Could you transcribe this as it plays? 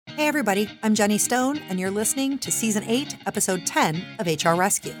Hey everybody, I'm Jenny Stone, and you're listening to Season 8, Episode 10 of HR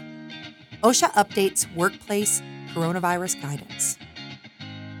Rescue. OSHA updates workplace coronavirus guidance.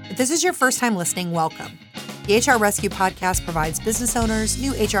 If this is your first time listening, welcome. The HR Rescue podcast provides business owners,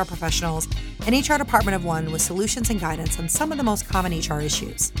 new HR professionals, and HR department of one with solutions and guidance on some of the most common HR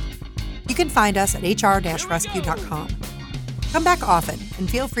issues. You can find us at hr-rescue.com. Come back often and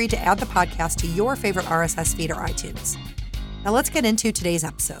feel free to add the podcast to your favorite RSS feed or iTunes. Now let's get into today's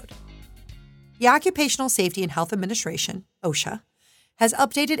episode. The Occupational Safety and Health Administration, OSHA, has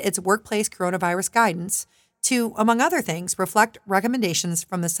updated its workplace coronavirus guidance to, among other things, reflect recommendations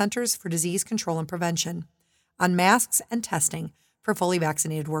from the Centers for Disease Control and Prevention on masks and testing for fully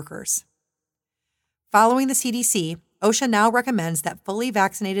vaccinated workers. Following the CDC, OSHA now recommends that fully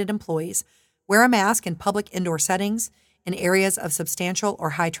vaccinated employees wear a mask in public indoor settings in areas of substantial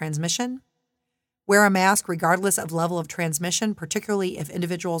or high transmission, wear a mask regardless of level of transmission, particularly if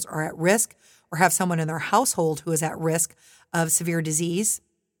individuals are at risk or have someone in their household who is at risk of severe disease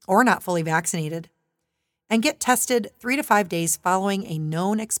or not fully vaccinated, and get tested 3 to 5 days following a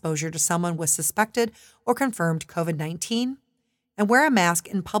known exposure to someone with suspected or confirmed COVID-19, and wear a mask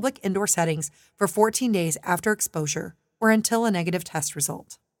in public indoor settings for 14 days after exposure or until a negative test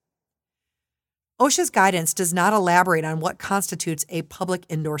result. OSHA's guidance does not elaborate on what constitutes a public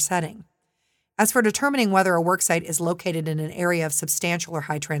indoor setting. As for determining whether a worksite is located in an area of substantial or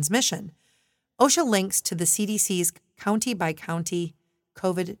high transmission, OSHA links to the CDC's county-by-county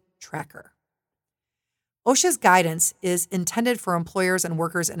COVID tracker. OSHA's guidance is intended for employers and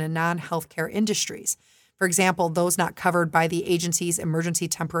workers in non-healthcare industries, for example, those not covered by the agency's emergency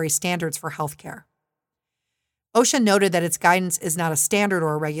temporary standards for healthcare. OSHA noted that its guidance is not a standard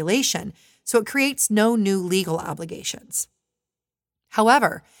or a regulation, so it creates no new legal obligations.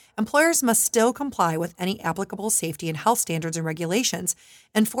 However, employers must still comply with any applicable safety and health standards and regulations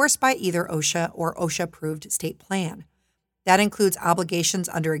enforced by either OSHA or OSHA-approved state plan. That includes obligations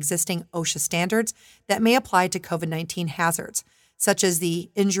under existing OSHA standards that may apply to COVID-19 hazards, such as the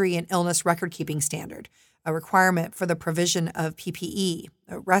Injury and Illness Record-Keeping Standard, a requirement for the provision of PPE,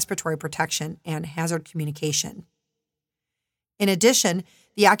 respiratory protection, and hazard communication. In addition,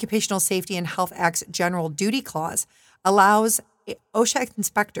 the Occupational Safety and Health Act's General Duty Clause allows OSHA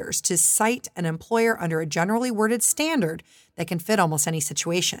inspectors to cite an employer under a generally worded standard that can fit almost any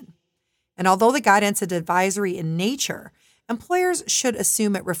situation. And although the guidance is advisory in nature, employers should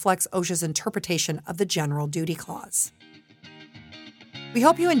assume it reflects OSHA's interpretation of the General Duty Clause. We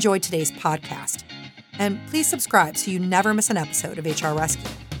hope you enjoyed today's podcast, and please subscribe so you never miss an episode of HR Rescue.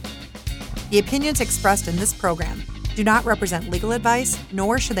 The opinions expressed in this program do not represent legal advice,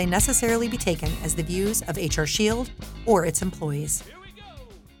 nor should they necessarily be taken as the views of HR Shield or its employees.